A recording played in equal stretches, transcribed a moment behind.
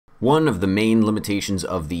One of the main limitations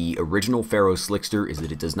of the original Ferro Slickster is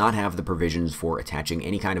that it does not have the provisions for attaching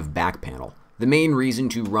any kind of back panel. The main reason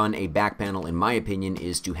to run a back panel, in my opinion,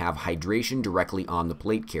 is to have hydration directly on the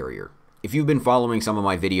plate carrier. If you've been following some of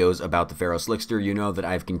my videos about the Ferro Slickster, you know that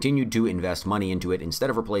I've continued to invest money into it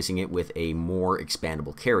instead of replacing it with a more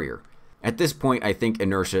expandable carrier. At this point, I think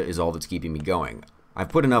inertia is all that's keeping me going. I've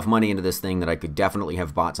put enough money into this thing that I could definitely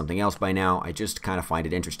have bought something else by now. I just kind of find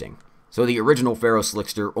it interesting. So the original Ferro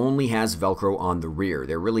Slickster only has Velcro on the rear.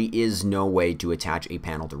 There really is no way to attach a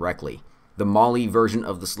panel directly. The MOLLE version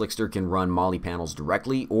of the Slickster can run MOLLE panels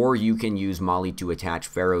directly, or you can use MOLLE to attach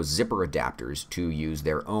Ferro zipper adapters to use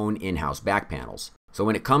their own in-house back panels. So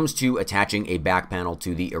when it comes to attaching a back panel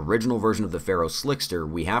to the original version of the Ferro Slickster,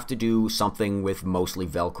 we have to do something with mostly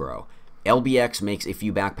Velcro. LBX makes a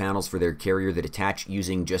few back panels for their carrier that attach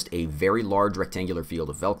using just a very large rectangular field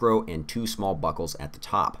of Velcro and two small buckles at the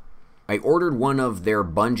top. I ordered one of their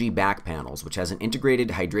bungee back panels, which has an integrated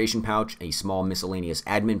hydration pouch, a small miscellaneous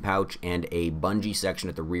admin pouch, and a bungee section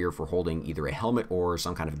at the rear for holding either a helmet or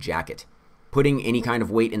some kind of jacket. Putting any kind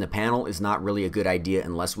of weight in the panel is not really a good idea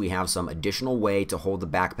unless we have some additional way to hold the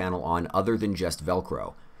back panel on other than just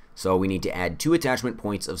Velcro. So we need to add two attachment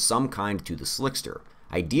points of some kind to the Slickster.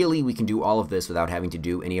 Ideally, we can do all of this without having to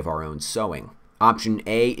do any of our own sewing. Option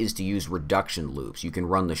A is to use reduction loops. You can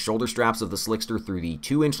run the shoulder straps of the Slickster through the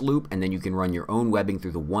 2-inch loop, and then you can run your own webbing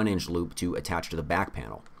through the 1-inch loop to attach to the back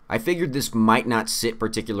panel. I figured this might not sit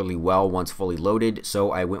particularly well once fully loaded, so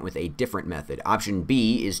I went with a different method. Option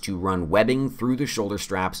B is to run webbing through the shoulder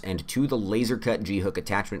straps and to the laser cut G-hook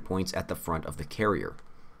attachment points at the front of the carrier.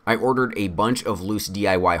 I ordered a bunch of loose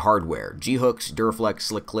DIY hardware, G-hooks, Duraflex,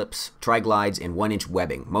 slick clips, tri-glides, and 1-inch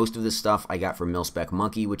webbing. Most of this stuff I got from MIL-SPEC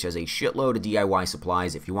Monkey, which has a shitload of DIY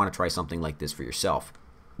supplies if you want to try something like this for yourself.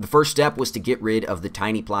 The first step was to get rid of the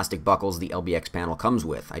tiny plastic buckles the LBX panel comes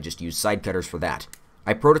with. I just used side cutters for that.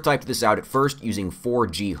 I prototyped this out at first using 4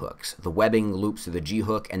 G-hooks. The webbing loops through the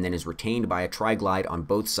G-hook and then is retained by a tri-glide on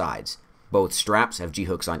both sides. Both straps have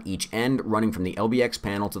G-hooks on each end, running from the LBX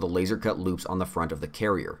panel to the laser cut loops on the front of the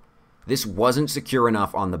carrier. This wasn't secure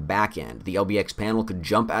enough on the back end. The LBX panel could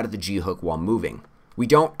jump out of the G-hook while moving. We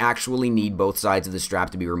don't actually need both sides of the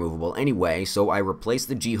strap to be removable anyway, so I replaced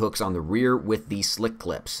the G-hooks on the rear with the slick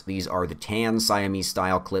clips. These are the tan Siamese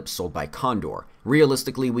style clips sold by Condor.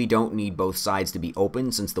 Realistically, we don't need both sides to be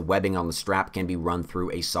open since the webbing on the strap can be run through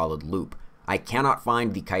a solid loop. I cannot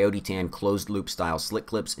find the Coyote Tan closed loop style slick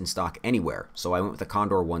clips in stock anywhere, so I went with the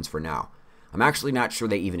Condor ones for now. I'm actually not sure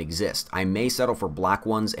they even exist. I may settle for black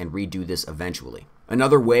ones and redo this eventually.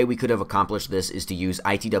 Another way we could have accomplished this is to use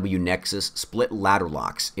ITW Nexus split ladder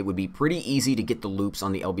locks. It would be pretty easy to get the loops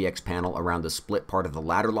on the LBX panel around the split part of the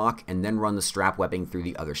ladder lock and then run the strap webbing through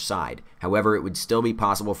the other side. However, it would still be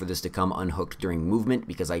possible for this to come unhooked during movement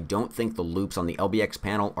because I don't think the loops on the LBX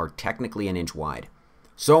panel are technically an inch wide.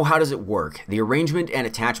 So how does it work? The arrangement and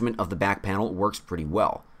attachment of the back panel works pretty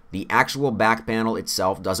well. The actual back panel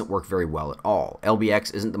itself doesn't work very well at all.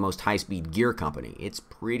 LBX isn't the most high-speed gear company. It's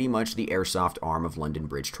pretty much the airsoft arm of London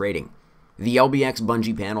Bridge Trading. The LBX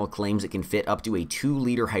Bungee panel claims it can fit up to a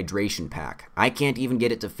 2-liter hydration pack. I can't even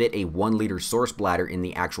get it to fit a 1-liter source bladder in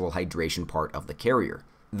the actual hydration part of the carrier.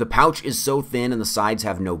 The pouch is so thin and the sides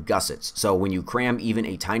have no gussets, so when you cram even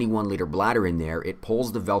a tiny 1-liter bladder in there, it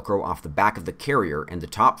pulls the Velcro off the back of the carrier and the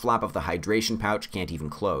top flap of the hydration pouch can't even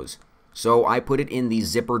close. So I put it in the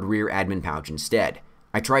zippered rear admin pouch instead.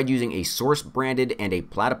 I tried using a Source branded and a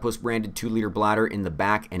Platypus branded 2-liter bladder in the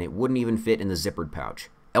back and it wouldn't even fit in the zippered pouch.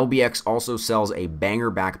 LBX also sells a Banger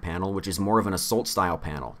back panel, which is more of an assault style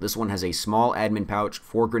panel. This one has a small admin pouch,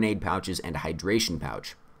 4 grenade pouches, and a hydration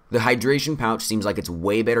pouch. The hydration pouch seems like it's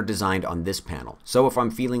way better designed on this panel, so if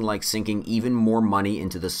I'm feeling like sinking even more money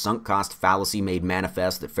into the sunk cost fallacy made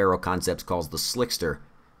manifest that Ferro Concepts calls the Slickster,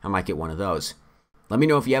 I might get one of those. Let me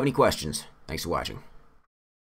know if you have any questions. Thanks for watching.